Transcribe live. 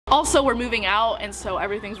Also, we're moving out, and so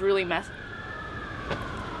everything's really messy.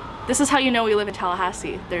 This is how you know we live in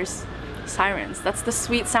Tallahassee. There's sirens. That's the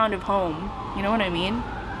sweet sound of home. You know what I mean?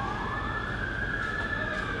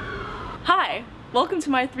 Hi, welcome to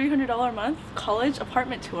my $300 a month college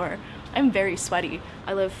apartment tour. I'm very sweaty.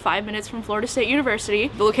 I live 5 minutes from Florida State University.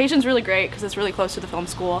 The location's really great because it's really close to the film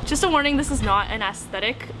school. Just a warning, this is not an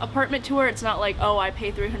aesthetic apartment tour. It's not like, oh, I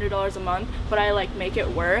pay $300 a month, but I like make it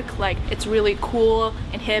work. Like, it's really cool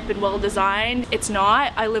and hip and well designed. It's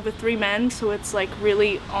not. I live with 3 men, so it's like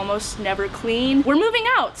really almost never clean. We're moving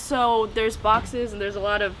out, so there's boxes and there's a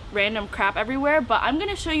lot of random crap everywhere, but I'm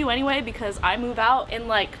gonna show you anyway because I move out in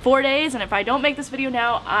like 4 days, and if I don't make this video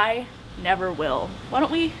now, I never will. Why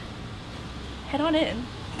don't we head on in?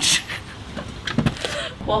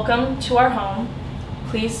 Welcome to our home.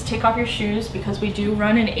 Please take off your shoes because we do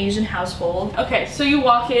run an Asian household. Okay, so you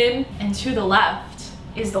walk in, and to the left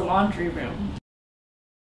is the laundry room.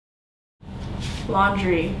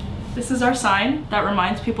 Laundry. This is our sign that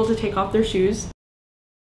reminds people to take off their shoes.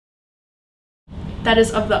 That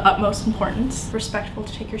is of the utmost importance. Respectful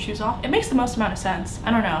to take your shoes off. It makes the most amount of sense.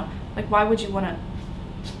 I don't know. Like, why would you want to?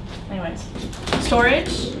 Anyways.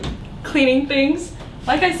 Storage. Cleaning things.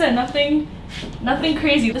 Like I said, nothing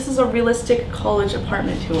crazy. This is a realistic college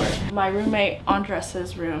apartment tour. My roommate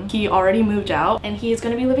Andres's room. He already moved out and he is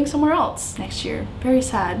going to be living somewhere else next year. Very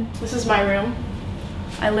sad. This is my room.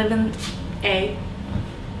 I live in a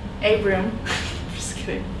room. Just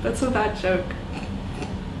kidding. That's a bad joke.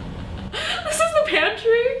 This is the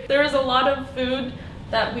pantry. There is a lot of food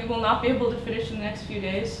that we will not be able to finish in the next few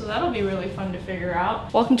days, so that'll be really fun to figure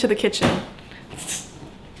out. Welcome to the kitchen.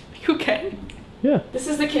 You okay? Yeah. This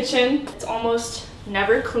is the kitchen. It's almost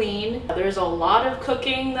never clean. There's a lot of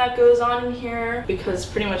cooking that goes on in here because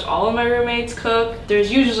pretty much all of my roommates cook.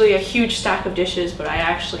 There's usually a huge stack of dishes, but I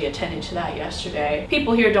actually attended to that yesterday.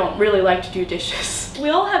 People here don't really like to do dishes. We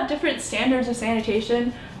all have different standards of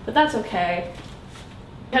sanitation, but that's okay.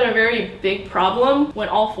 We had a very big problem when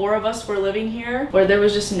all 4 of us were living here, where there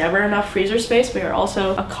was just never enough freezer space. We are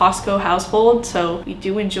also a Costco household, so we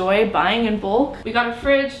do enjoy buying in bulk. We got a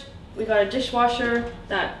fridge. We got a dishwasher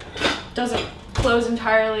that doesn't close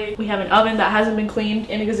entirely. We have an oven that hasn't been cleaned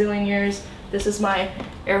in a gazillion years. This is my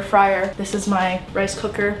air fryer. This is my rice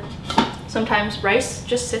cooker. Sometimes rice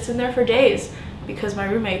just sits in there for days because my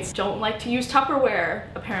roommates don't like to use Tupperware,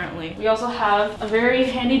 apparently. We also have a very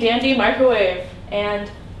handy dandy microwave and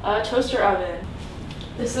a toaster oven.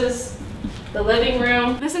 This is the living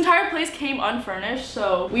room. This entire place came unfurnished,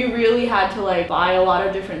 so we really had to like buy a lot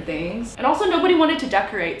of different things. And also nobody wanted to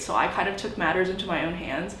decorate, so I kind of took matters into my own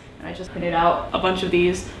hands and I just printed out a bunch of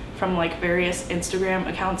these from like various Instagram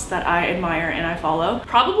accounts that I admire and I follow.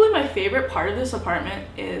 Probably my favorite part of this apartment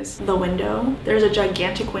is the window. There's a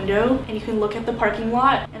gigantic window and you can look at the parking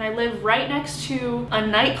lot, and I live right next to a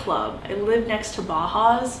nightclub. I live next to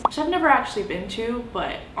Baja's, which I've never actually been to,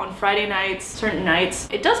 but on Friday nights, certain nights,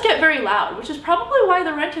 it does get very loud, which is probably why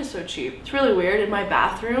the rent is so cheap. It's really weird. In my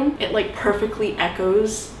bathroom, it like perfectly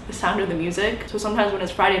echoes the sound of the music. So sometimes when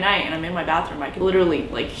it's Friday night and I'm in my bathroom, I can literally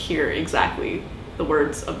like hear exactly the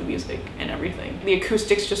words of the music and everything. The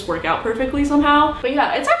acoustics just work out perfectly somehow. But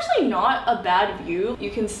yeah, it's actually not a bad view.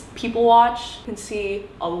 You can people watch, you can see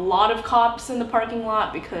a lot of cops in the parking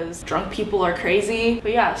lot because drunk people are crazy.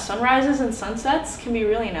 But yeah, sunrises and sunsets can be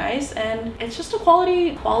really nice, and it's just a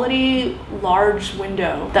quality large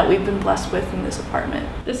window that we've been blessed with in this apartment.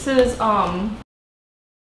 This is an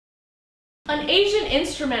Asian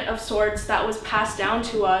instrument of sorts that was passed down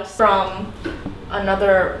to us from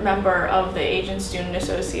another member of the Asian Student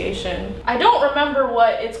Association. I don't remember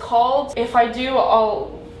what it's called. If I do,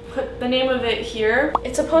 I'll put the name of it here.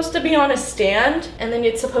 It's supposed to be on a stand, and then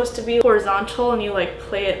it's supposed to be horizontal and you like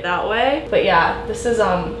play it that way. But yeah, this is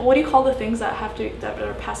what do you call the things that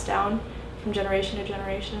are passed down from generation to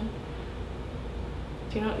generation?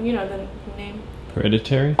 Do you know the name?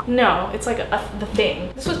 Hereditary? No, it's like the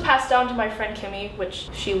thing. This was passed down to my friend Kimmy, which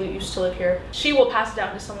she used to live here. She will pass it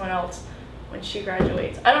down to someone else when she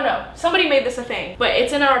graduates. I don't know. Somebody made this a thing, but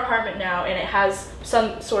it's in our apartment now and it has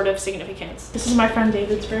some sort of significance. This is my friend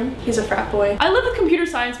David's room. He's a frat boy. I live with computer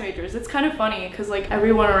science majors. It's kind of funny because like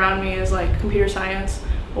everyone around me is like computer science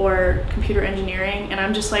or computer engineering, and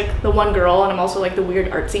I'm just like the one girl, and I'm also like the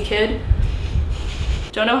weird artsy kid.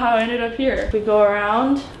 Don't know how I ended up here. We go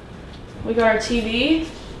around. We got our TV.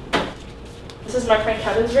 This is my friend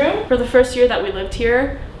Kevin's room. For the first year that we lived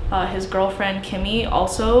here, His girlfriend Kimmy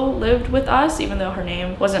also lived with us, even though her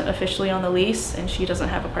name wasn't officially on the lease and she doesn't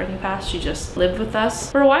have a parking pass. She just lived with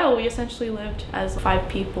us. For a while, we essentially lived as 5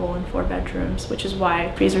 people in 4 bedrooms, which is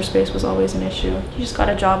why freezer space was always an issue. He just got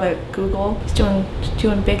a job at Google. He's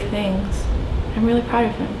doing big things. I'm really proud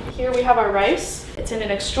of him. Here we have our rice. It's in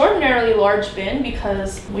an extraordinarily large bin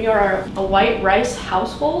because we are a white rice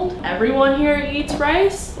household. Everyone here eats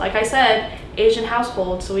rice. Like I said, Asian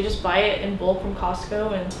household, so we just buy it in bulk from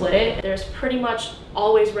Costco and split it. There's pretty much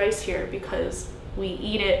always rice here because we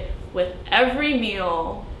eat it with every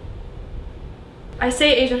meal. I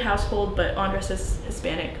say Asian household, but Andres is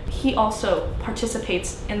Hispanic. He also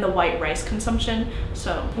participates in the white rice consumption,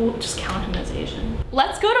 so we'll just count him as Asian.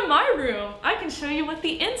 Let's go to my room. I can show you what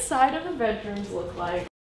the inside of the bedrooms look like.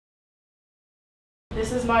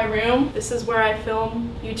 This is my room. This is where I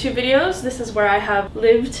film YouTube videos. This is where I have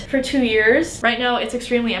lived for 2 years. Right now it's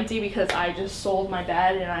extremely empty because I just sold my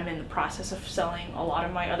bed and I'm in the process of selling a lot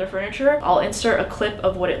of my other furniture. I'll insert a clip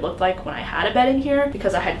of what it looked like when I had a bed in here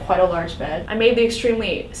because I had quite a large bed. I made the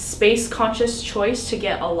extremely space conscious choice to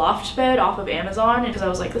get a loft bed off of Amazon because I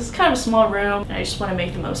was like, this is kind of a small room and I just want to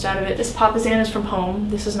make the most out of it. This Papazan is from home.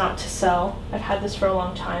 This is not to sell. I've had this for a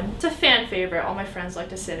long time. It's a fan favorite. All my friends like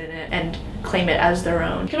to sit in it and claim it as their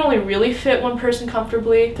own. It can only really fit 1 person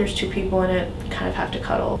comfortably. If there's 2 people in it, you kind of have to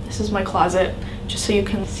cuddle. This is my closet, just so you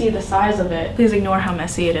can see the size of it. Please ignore how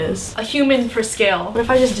messy it is. A human for scale. What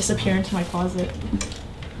if I just disappear into my closet?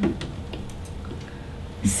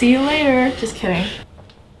 See you later. Just kidding.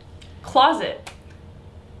 Closet.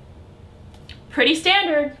 Pretty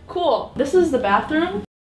standard. Cool. This is the bathroom.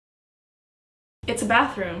 It's a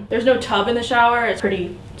bathroom. There's no tub in the shower. It's a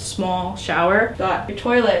pretty small shower. You got your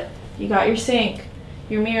toilet. You got your sink.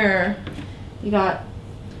 Your mirror, you got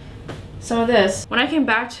some of this. When I came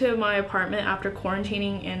back to my apartment after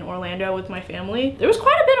quarantining in Orlando with my family, there was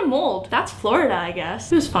quite a bit of mold. That's Florida, I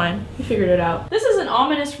guess. It was fine, we figured it out. This is an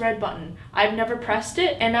ominous red button. I've never pressed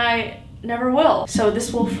it and I never will. So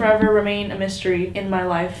this will forever remain a mystery in my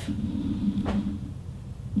life.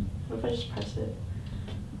 What if I just press it?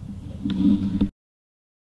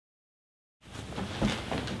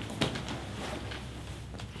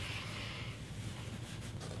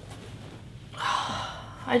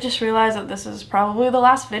 I just realized that this is probably the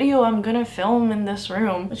last video I'm gonna film in this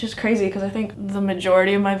room, which is crazy because I think the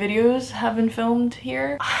majority of my videos have been filmed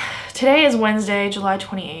here. Today is Wednesday, July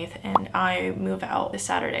 28th, and I move out this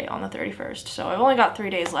Saturday on the 31st, so I've only got 3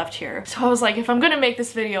 days left here. So I was like, if I'm gonna make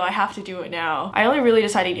this video, I have to do it now. I only really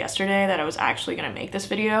decided yesterday that I was actually gonna make this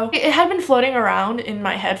video. It had been floating around in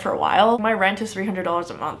my head for a while. My rent is $300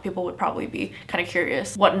 a month. People would probably be kind of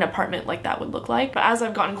curious what an apartment like that would look like. But as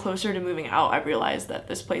I've gotten closer to moving out, I realized that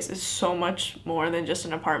this place is so much more than just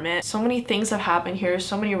an apartment. So many things have happened here.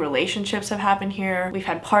 So many relationships have happened here. We've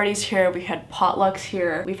had parties here. We've had potlucks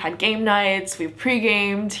here. We've had game nights. We've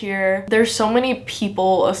pre-gamed here. There's so many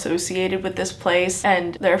people associated with this place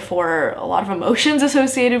and therefore a lot of emotions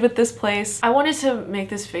associated with this place. I wanted to make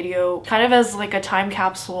this video kind of as like a time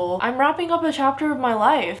capsule. I'm wrapping up a chapter of my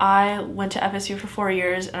life. I went to FSU for 4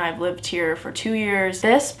 years and I've lived here for 2 years.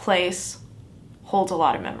 This place holds a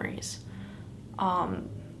lot of memories.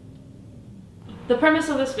 The premise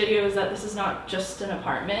of this video is that this is not just an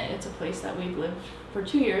apartment, it's a place that we've lived for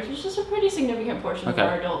 2 years, which is a pretty significant portion of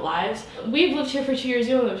our adult lives. We've lived here for 2 years,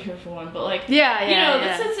 you only lived here for 1, but like,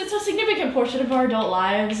 it's a significant portion of our adult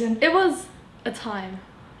lives. And it was a time,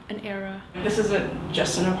 an era. This isn't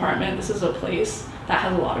just an apartment, this is a place that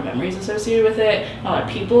has a lot of memories associated with it, a lot of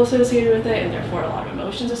people associated with it, and therefore a lot of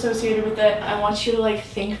emotions associated with it. I want you to like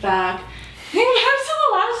think back to the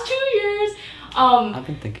last 2 years. I've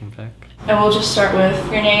been thinking back. And we'll just start with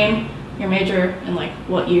your name, your major, and like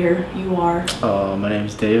what year you are. My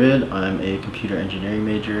name's David. I'm a computer engineering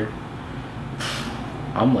major.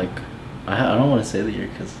 I'm like, I don't want to say the year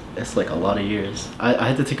because it's like a lot of years. I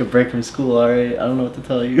had to take a break from school, alright? I don't know what to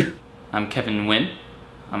tell you. I'm Kevin Nguyen.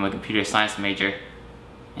 I'm a computer science major.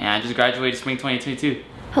 And I just graduated spring 2022.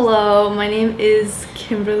 Hello, my name is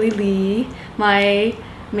Kimberly Lee. My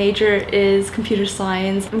major is computer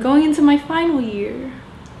science. I'm going into my final year.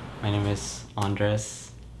 My name is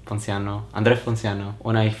Andres Ponciano.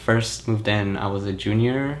 When I first moved in, I was a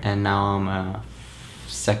junior, and now I'm a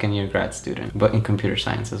second-year grad student, but in computer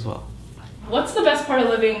science as well. What's the best part of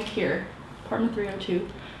living here? Apartment 302.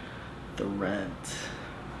 The rent.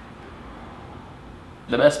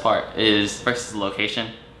 The best part is first the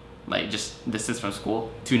location, like just distance from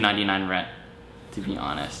school. $2.99 rent, to be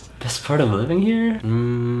honest. Best part of living here?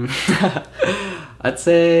 I'd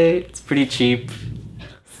say it's pretty cheap.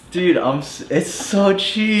 Dude, it's so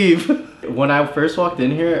cheap. When I first walked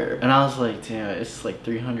in here, and I was like, damn, it's like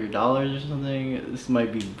 $300 or something. This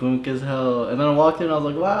might be bunk as hell. And then I walked in, I was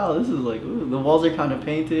like, wow, this is like, ooh, the walls are kind of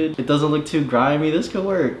painted. It doesn't look too grimy. This could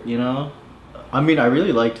work, you know? I mean, I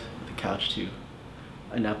really liked the couch too.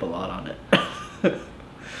 I nap a lot on it.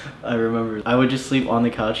 I remember I would just sleep on the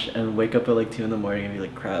couch and wake up at like 2 in the morning and be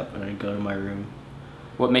like, crap, and I'd go to my room.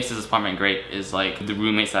 What makes this apartment great is like the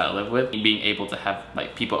roommates that I live with, being able to have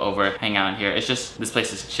like people over, hang out in here. It's just, this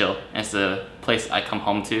place is chill. And it's the place I come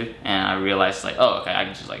home to, and I realize like, oh, okay, I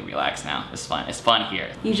can just like relax now. It's fun. It's fun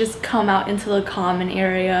here. You just come out into the common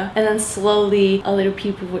area, and then slowly other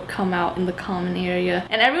people would come out in the common area,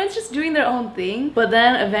 and everyone's just doing their own thing. But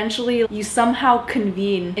then eventually you somehow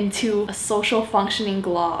convene into a social functioning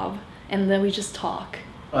glob, and then we just talk.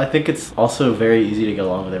 I think it's also very easy to get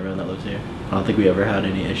along with everyone that lives here. I don't think we ever had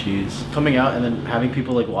any issues. Coming out and then having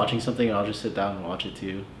people like watching something and I'll just sit down and watch it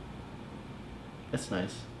too. It's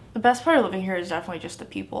nice. The best part of living here is definitely just the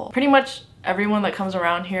people. Pretty much everyone that comes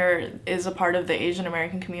around here is a part of the Asian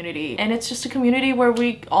American community. And it's just a community where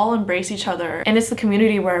we all embrace each other. And it's the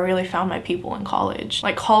community where I really found my people in college.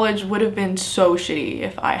 Like, college would have been so shitty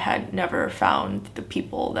if I had never found the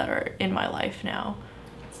people that are in my life now.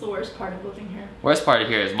 The worst part of living here? Worst part of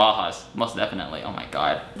here is Baja's, most definitely. Oh my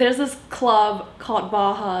god. There's this club called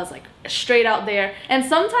Baja's, like straight out there, and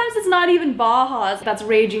sometimes it's not even Baja's that's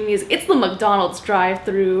raging music, it's the McDonald's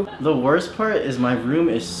drive-thru. The worst part is my room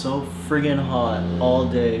is so friggin' hot all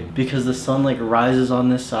day because the sun like rises on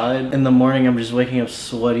this side. In the morning I'm just waking up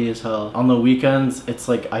sweaty as hell. On the weekends it's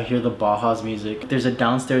like I hear the Baja's music. There's a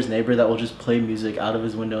downstairs neighbor that will just play music out of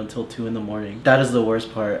his window until 2 in the morning. That is the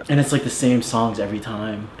worst part. And it's like the same songs every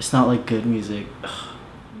time. It's not like good music.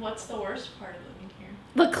 What's the worst part of living here?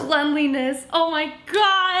 The cleanliness. Oh my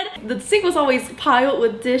god! The sink was always piled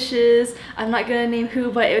with dishes. I'm not gonna name who,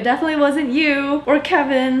 but it definitely wasn't you or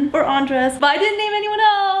Kevin or Andres, but I didn't name anyone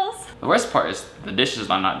else. The worst part is the dishes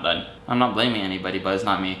are not done. I'm not blaming anybody, but it's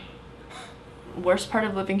not me. Worst part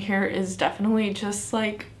of living here is definitely just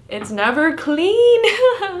like, it's never clean.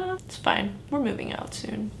 It's fine. We're moving out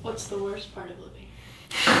soon. What's the worst part of living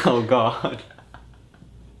here? Oh god.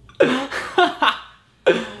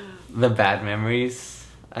 The bad memories,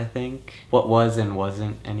 I think. What was and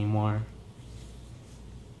wasn't anymore.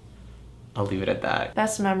 I'll leave it at that.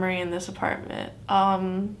 Best memory in this apartment.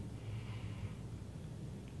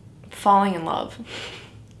 Falling in love.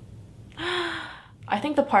 I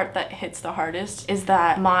think the part that hits the hardest is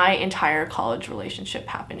that my entire college relationship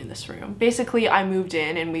happened in this room. Basically, I moved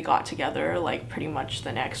in and we got together like pretty much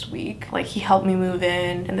the next week. Like, he helped me move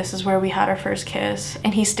in and this is where we had our first kiss,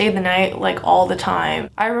 and he stayed the night like all the time.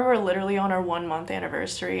 I remember literally on our 1-month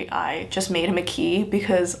anniversary, I just made him a key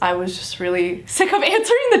because I was just really sick of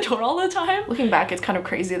answering the door all the time. Looking back, it's kind of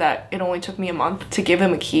crazy that it only took me a month to give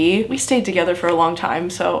him a key. We stayed together for a long time,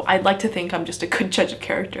 so I'd like to think I'm just a good judge of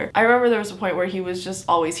character. I remember there was a point where he was just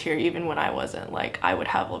always here even when I wasn't. Like, I would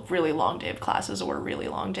have a really long day of classes or a really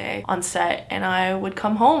long day on set, and I would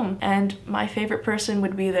come home and my favorite person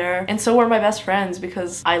would be there, and so were my best friends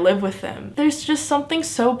because I live with them. There's just something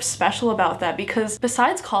so special about that, because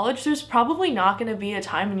besides college, there's probably not going to be a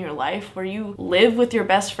time in your life where you live with your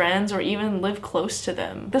best friends or even live close to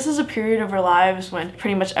them. This is a period of our lives when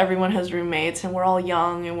pretty much everyone has roommates and we're all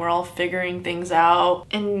young and we're all figuring things out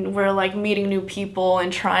and we're like meeting new people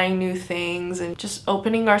and trying new things and just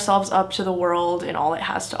opening ourselves up to the world and all it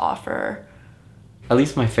has to offer. At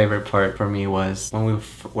least my favorite part for me was when we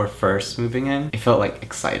were first moving in. It felt like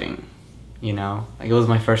exciting, you know? Like, it was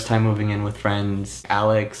my first time moving in with friends.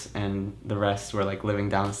 Alex and the rest were like living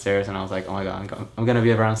downstairs, and I was like, oh my god, I'm gonna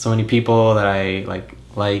be around so many people that I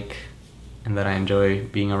like and that I enjoy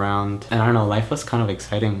being around. And I don't know, life was kind of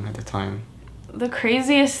exciting at the time. The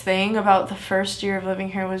craziest thing about the first year of living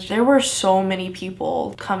here was there were so many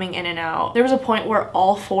people coming in and out. There was a point where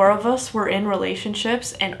all 4 of us were in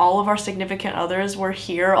relationships and all of our significant others were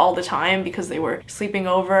here all the time because they were sleeping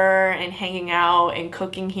over and hanging out and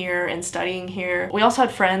cooking here and studying here. We also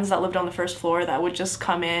had friends that lived on the first floor that would just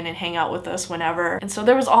come in and hang out with us whenever. And so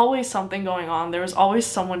there was always something going on. There was always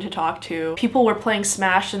someone to talk to. People were playing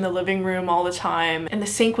Smash in the living room all the time, and the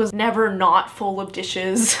sink was never not full of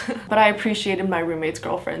dishes. But I appreciated my roommates'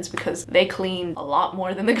 girlfriends because they cleaned a lot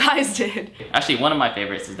more than the guys did. Actually, one of my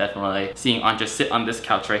favorites is definitely seeing Andres sit on this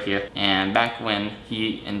couch right here. And back when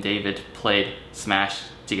he and David played Smash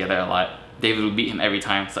together a lot, David would beat him every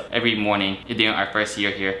time. So every morning during our first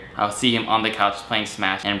year here, I would see him on the couch playing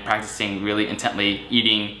Smash and practicing really intently,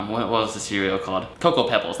 eating, what was the cereal called? Cocoa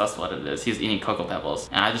Pebbles, that's what it is. He was eating Cocoa Pebbles.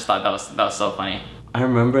 And I just thought that was so funny. I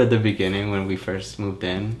remember at the beginning when we first moved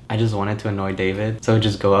in, I just wanted to annoy David. So I would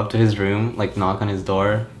just go up to his room, like knock on his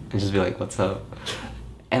door, and just be like, what's up?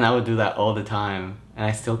 And I would do that all the time, and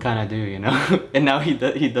I still kind of do, you know? And now he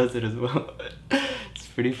does it as well. It's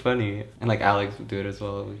pretty funny. And like Alex would do it as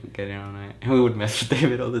well. We would get in all night, and we would mess with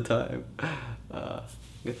David all the time.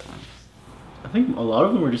 Good times. I think a lot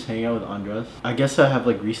of them were just hanging out with Andres. I guess I have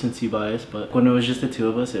like recency bias, but when it was just the two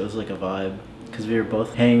of us, it was like a vibe. Because we were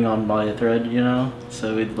both hanging on by a thread, you know?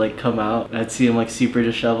 So we'd like come out, and I'd see him like super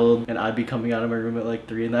disheveled, and I'd be coming out of my room at like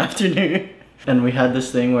 3 in the afternoon. And we had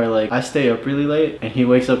this thing where like I stay up really late and he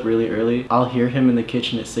wakes up really early. I'll hear him in the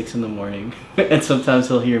kitchen at 6 in the morning. And sometimes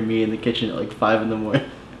he'll hear me in the kitchen at like 5 in the morning.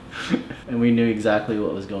 And we knew exactly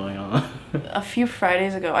what was going on. A few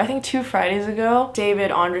Fridays ago, I think 2 Fridays ago,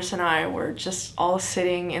 David, Andres, and I were just all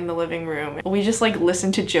sitting in the living room. We just like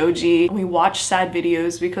listened to Joji. We watched sad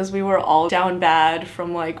videos because we were all down bad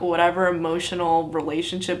from like whatever emotional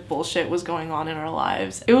relationship bullshit was going on in our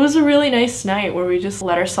lives. It was a really nice night where we just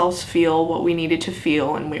let ourselves feel what we needed to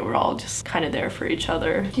feel, and we were all just kind of there for each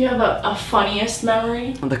other. Do you have a funniest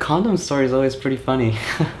memory? The condom story is always pretty funny.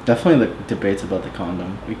 Definitely the debates about the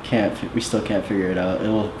condom. We still can't figure it out. It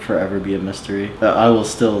will forever be a mystery. I will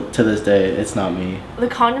still, to this day, it's not me. The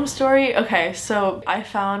condom story, okay, so I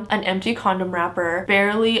found an empty condom wrapper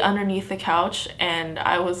barely underneath the couch, and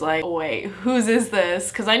I was like, wait, whose is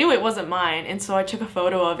this? Because I knew it wasn't mine, and so I took a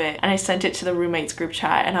photo of it and I sent it to the roommates group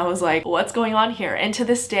chat, and I was like, what's going on here? And to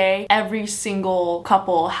this day, every single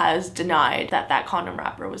couple has denied that that condom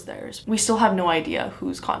wrapper was theirs. We still have no idea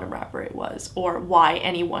whose condom wrapper it was or why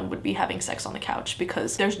anyone would be having sex on the couch,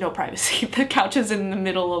 because there's no privacy. The couch is in the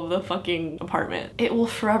middle of the fucking apartment. It will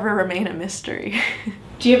forever remain a mystery.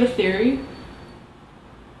 Do you have a theory?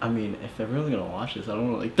 I mean, if everyone's gonna watch this, I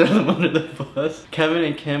don't want to like throw them under the bus. Kevin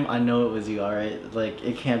and Kim, I know it was you, alright? Like,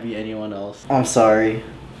 it can't be anyone else. I'm sorry.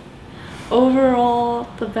 Overall,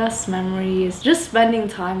 the best memory is just spending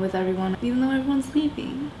time with everyone, even though everyone's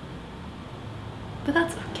leaving. But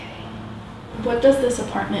that's okay. What does this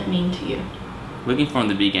apartment mean to you? Looking from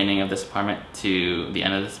the beginning of this apartment to the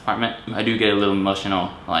end of this apartment, I do get a little emotional,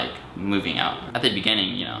 like moving out. At the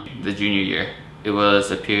beginning, you know, the junior year, it was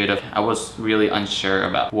a period of, I was really unsure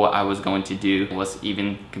about what I was going to do. Was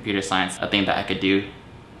even computer science a thing that I could do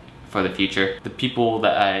for the future? The people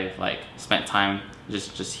that I've like spent time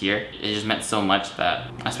just here, it just meant so much that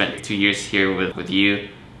I spent 2 years here with you,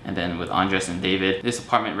 and then with Andres and David. This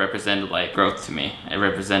apartment represented like growth to me. It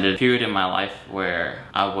represented a period in my life where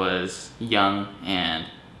I was young and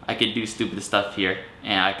I could do stupid stuff here,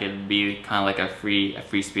 and I could be kind of like a free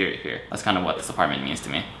spirit here. That's kind of what this apartment means to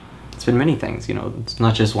me. It's been many things, you know, it's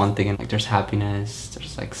not just one thing. And like there's happiness,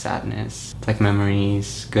 there's like sadness, it's like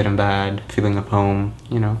memories, good and bad, feeling of home,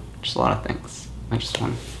 you know, just a lot of things, not just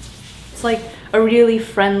one. It's like a really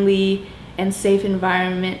friendly and safe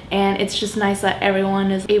environment, and it's just nice that everyone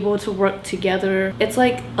is able to work together. It's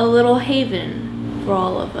like a little haven for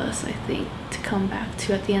all of us, I think, to come back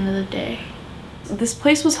to at the end of the day. This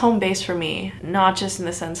place was home base for me, not just in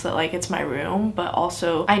the sense that like it's my room, but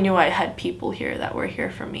also I knew I had people here that were here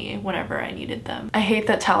for me whenever I needed them. I hate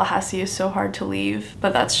that Tallahassee is so hard to leave,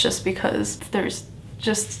 but that's just because there's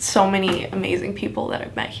just so many amazing people that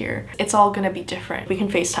I've met here. It's all gonna be different. We can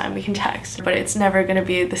FaceTime, we can text, but it's never gonna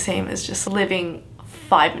be the same as just living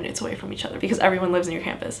 5 minutes away from each other, because everyone lives in your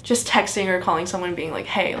campus. Just texting or calling someone being like,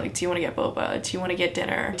 hey, like, do you want to get boba? Do you want to get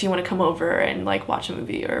dinner? Do you want to come over and like watch a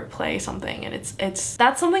movie or play something? And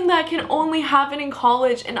that's something that can only happen in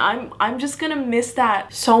college, and I'm just gonna miss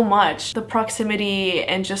that so much. The proximity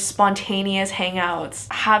and just spontaneous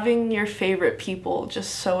hangouts, having your favorite people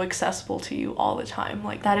just so accessible to you all the time,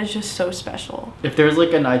 like that is just so special. If there's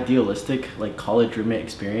like an idealistic like college roommate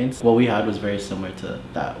experience, what we had was very similar to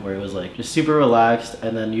that, where it was like just super relaxed,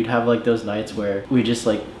 and then you'd have like those nights where we just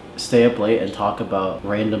like stay up late and talk about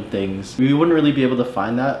random things. We wouldn't really be able to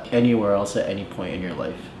find that anywhere else at any point in your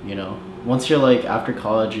life, you know? Once you're like after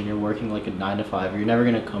college and you're working like a 9 to 5, you're never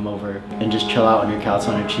gonna come over and just chill out on your couch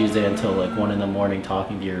on a Tuesday until like 1 in the morning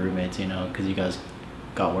talking to your roommates, you know, because you guys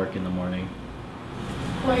got work in the morning.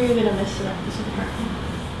 What are you gonna miss about this apartment?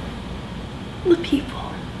 The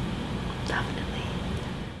people, definitely.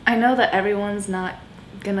 I know that everyone's not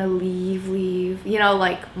gonna leave, you know,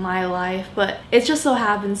 like my life, but it just so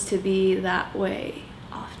happens to be that way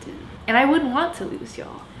often. And I wouldn't want to lose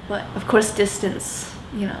y'all, but of course distance,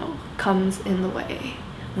 you know, comes in the way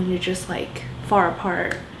when you're just like far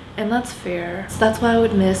apart, and that's fair. So that's why I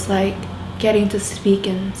would miss like getting to speak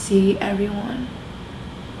and see everyone.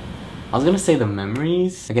 I was gonna say the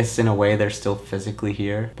memories, I guess in a way they're still physically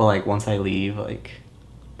here, but like once I leave, like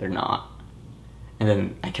they're not, and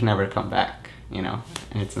then I can never come back, you know,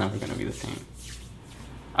 and it's never gonna be the same.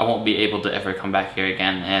 I won't be able to ever come back here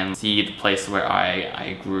again and see the place where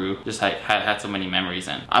I grew, just like had so many memories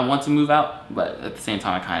in. I want to move out, but at the same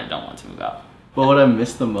time I kind of don't want to move out. But what I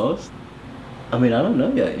miss the most? I mean, I don't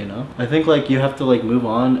know yet, you know? I think like you have to like move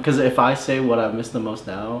on, because if I say what I miss the most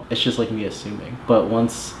now, it's just like me assuming. But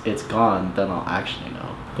once it's gone, then I'll actually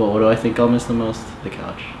know. But what do I think I'll miss the most? The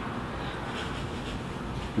couch.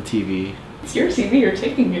 The TV. It's your TV, you're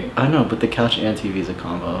taking it. I know, but the couch and TV is a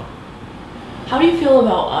combo. How do you feel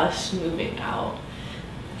about us moving out?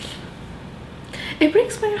 It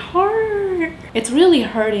breaks my heart. It's really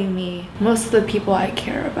hurting me. Most of the people I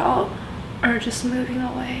care about are just moving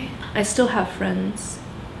away. I still have friends.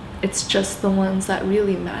 It's just the ones that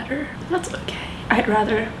really matter. That's okay. I'd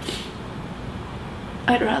rather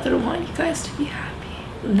want you guys to be happy.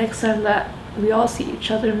 Next time that we all see each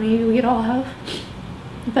other, maybe we'd all have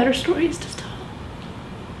better stories to tell.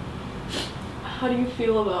 How do you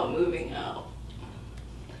feel about moving out?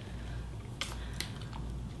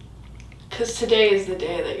 Because today is the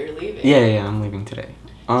day that you're leaving. Yeah, I'm leaving today.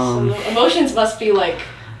 So the emotions must be like...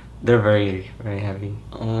 They're very, very heavy.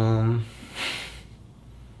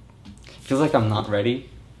 Feels like I'm not ready,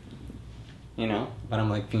 you know, but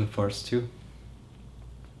I'm like being forced to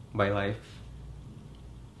by life.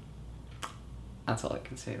 That's all I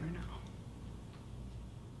can say right now.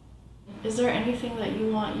 Is there anything that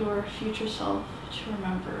you want your future self to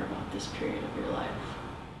remember about this period of your life?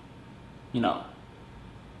 You know,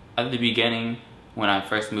 at the beginning, when I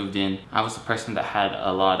first moved in, I was a person that had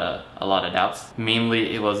a lot of doubts.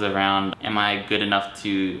 Mainly it was around, am I good enough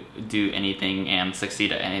to do anything and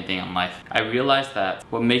succeed at anything in life? I realized that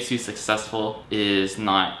what makes you successful is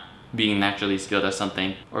not being naturally skilled at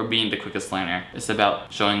something or being the quickest learner. It's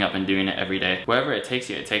about showing up and doing it every day. Wherever it takes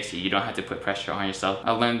you, it takes you. You don't have to put pressure on yourself.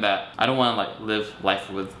 I learned that I don't want to like live life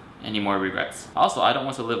with any more regrets. Also, I don't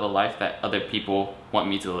want to live a life that other people want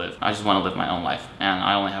me to live. I just want to live my own life, and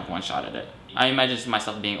I only have one shot at it. I imagine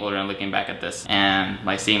myself being older and looking back at this and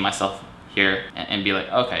like seeing myself here and be like,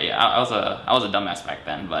 okay, yeah, I was a dumbass back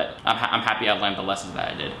then, but I'm happy I learned the lessons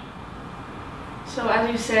that I did. So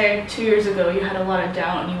as you say, 2 years ago you had a lot of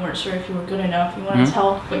doubt and you weren't sure if you were good enough. You want to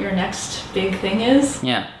tell what your next big thing is?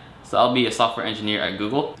 Yeah, so I'll be a software engineer at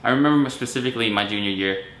Google. I remember specifically my junior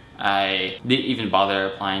year, I didn't even bother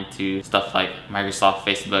applying to stuff like Microsoft,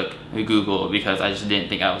 Facebook, Google, because I just didn't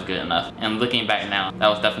think I was good enough. And looking back now, that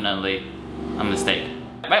was definitely a mistake.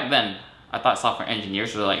 Back then, I thought software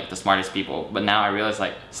engineers were like the smartest people, but now I realize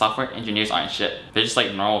like software engineers aren't shit. They're just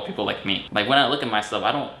like normal people like me. Like when I look at myself,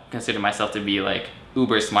 I don't consider myself to be like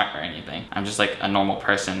uber smart or anything. I'm just like a normal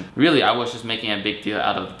person. Really, I was just making a big deal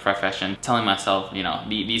out of the profession, telling myself, you know,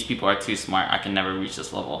 these people are too smart, I can never reach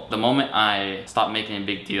this level. The moment I stopped making a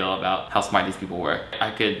big deal about how smart these people were,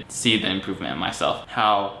 I could see the improvement in myself.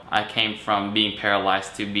 How I came from being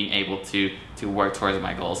paralyzed to being able to work towards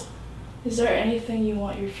my goals. Is there anything you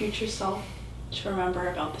want your future self to remember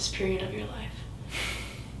about this period of your life?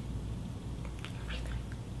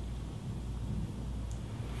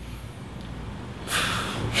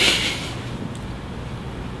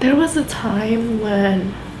 There was a time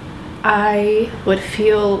when I would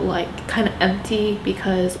feel like kind of empty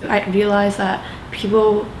because I realized that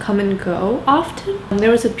people come and go often. And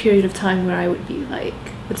there was a period of time where I would be like,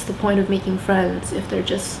 what's the point of making friends if they're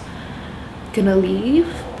just gonna leave?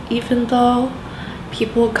 Even though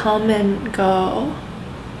people come and go,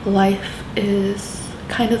 life is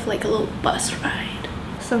kind of like a little bus ride.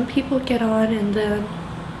 Some people get on and then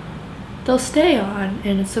they'll stay on,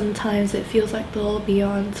 and sometimes it feels like they'll be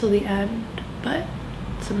on till the end, but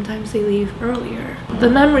sometimes they leave earlier. The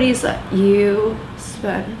memories that you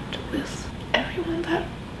spend with everyone that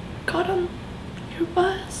got on your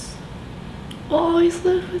bus will always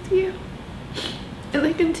live with you, and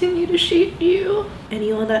they continue to shape you.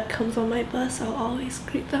 Anyone that comes on my bus, I'll always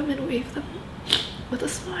greet them and wave them with a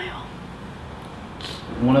smile.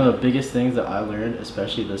 One of the biggest things that I learned,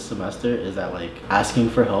 especially this semester, is that like asking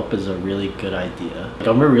for help is a really good idea. Like,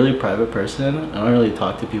 I'm a really private person. I don't really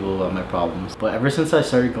talk to people about my problems. But ever since I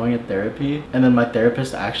started going to therapy, and then my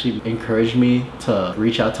therapist actually encouraged me to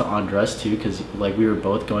reach out to Andres too, because like we were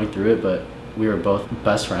both going through it, but we were both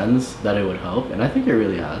best friends, that it would help. And I think it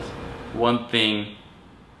really has. One thing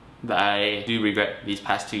that I do regret these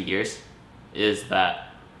past 2 years is that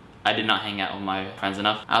I did not hang out with my friends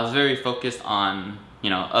enough. I was very focused on,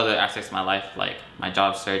 you know, other aspects of my life, like my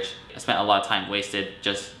job search. I spent a lot of time wasted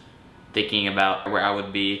just thinking about where I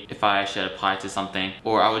would be if I should apply to something,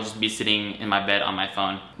 or I would just be sitting in my bed on my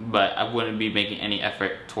phone, but I wouldn't be making any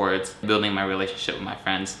effort towards building my relationship with my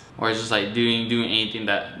friends, or just like doing anything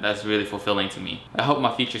that's really fulfilling to me. I hope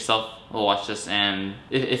my future self will watch this, and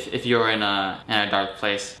if you're in a dark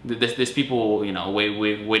place, there's people, you know,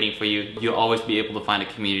 waiting for you. You'll always be able to find a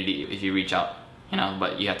community if you reach out, you know,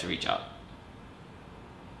 but you have to reach out.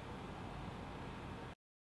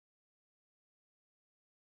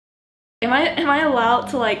 Am I allowed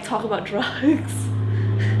to like talk about drugs?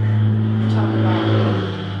 Talk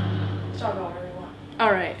about whatever you want.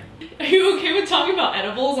 Alright. Are you okay with talking about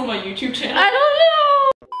edibles on my YouTube channel? I don't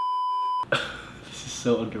know! This is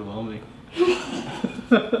so underwhelming.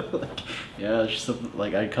 Like, yeah, it's just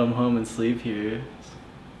like I come home and sleep here.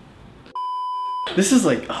 This is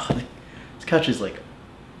like, oh, this couch is like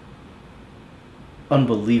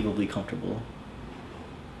unbelievably comfortable.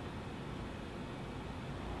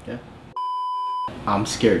 Yeah. I'm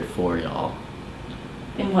scared for y'all.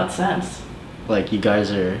 In what sense? Like, you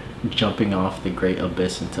guys are jumping off the great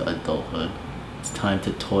abyss into adulthood. It's time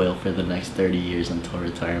to toil for the next 30 years until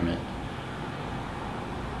retirement.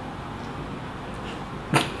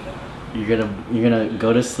 You're gonna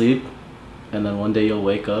go to sleep, and then one day you'll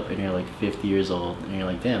wake up and you're like 50 years old, and you're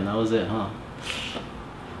like, damn, that was it, huh?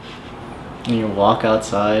 And you walk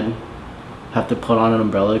outside, have to put on an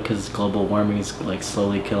umbrella because global warming is like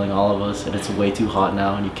slowly killing all of us, and it's way too hot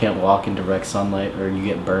now, and you can't walk in direct sunlight or you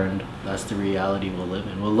get burned. That's the reality we'll live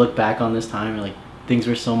in. We'll look back on this time and like, things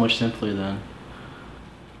were so much simpler then.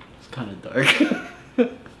 It's kind of dark.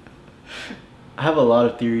 I have a lot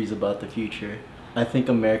of theories about the future. I think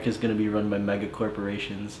America's gonna be run by mega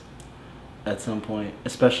corporations at some point,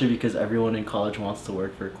 especially because everyone in college wants to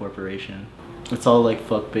work for a corporation. It's all like,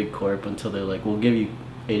 fuck big corp, until they're like, we'll give you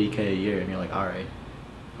 $80K a year, and you're like, alright,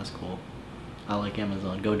 that's cool. I like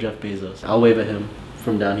Amazon. Go Jeff Bezos. I'll wave at him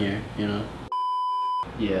from down here, you know?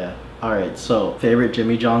 Yeah. Alright, so favorite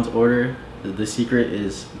Jimmy John's order. The secret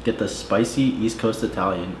is get the spicy East Coast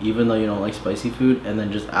Italian, even though you don't like spicy food, and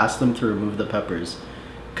then just ask them to remove the peppers.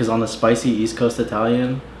 Because on the spicy East Coast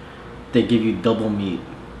Italian, they give you double meat.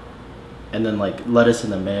 And then like lettuce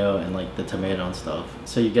and the mayo and like the tomato and stuff.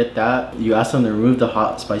 So you get that, you ask them to remove the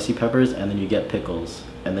hot spicy peppers, and then you get pickles.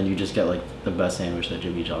 And then you just get like the best sandwich that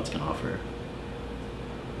Jimmy John's can offer.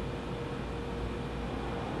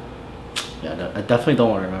 Yeah, I definitely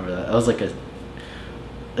don't want to remember that. That was like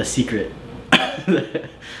a secret.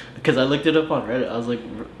 Because I looked it up on Reddit. I was like,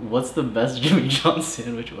 what's the best Jimmy John's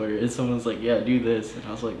sandwich order? And someone's like, yeah, do this. And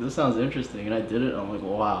I was like, this sounds interesting. And I did it, and I'm like,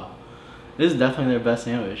 wow, this is definitely their best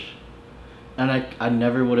sandwich. And I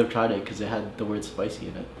never would have tried it because it had the word spicy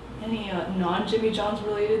in it. Any non-Jimmy John's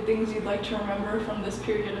related things you'd like to remember from this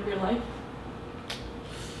period of your life?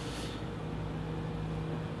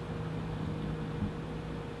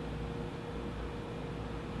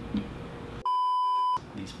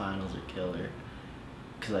 These finals are killer.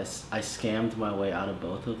 Because I scammed my way out of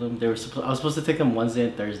both of them. I was supposed to take them Wednesday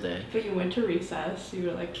and Thursday. But you went to recess. You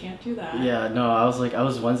were like, can't do that. Yeah, no, I was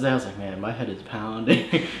Wednesday, I was like, man, my head is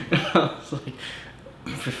pounding. I was like,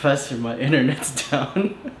 professor, my internet's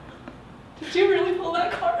down. Did you really pull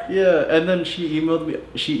that card? Yeah, and then she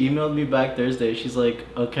emailed me back Thursday. She's like,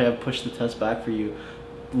 okay, I pushed the test back for you.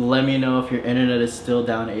 Let me know if your internet is still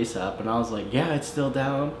down ASAP. And I was like, yeah, it's still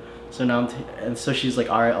down. So now and so she's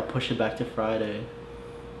like, all right, I'll push it back to Friday.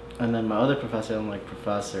 And then my other professor, I'm like,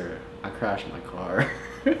 professor, I crashed my car.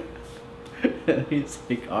 And he's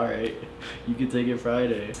like, all right, you can take it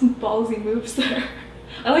Friday. Some ballsy moves there.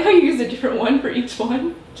 I like how you used a different one for each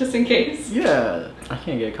one, just in case. Yeah, I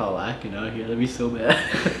can't get caught lacking out here. That'd be so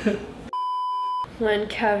bad. When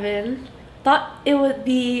Kevin thought it would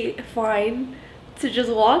be fine to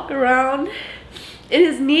just walk around in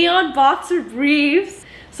his neon boxer briefs.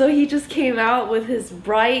 So he just came out with his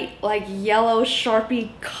bright, like yellow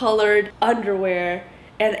Sharpie colored underwear,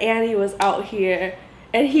 and Annie was out here,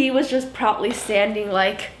 and he was just proudly standing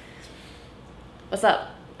like, what's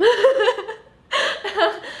up?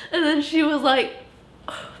 And then she was like,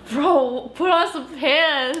 bro, put on some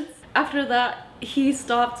pants. After that, he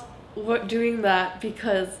stopped doing that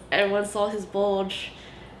because everyone saw his bulge,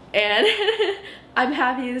 and I'm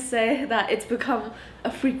happy to say that it's become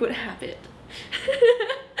a frequent habit.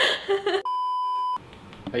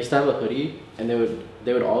 I used to have a hoodie, and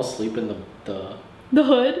they would all sleep in the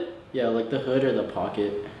hood? Yeah, like the hood or the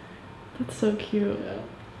pocket. That's so cute. Yeah.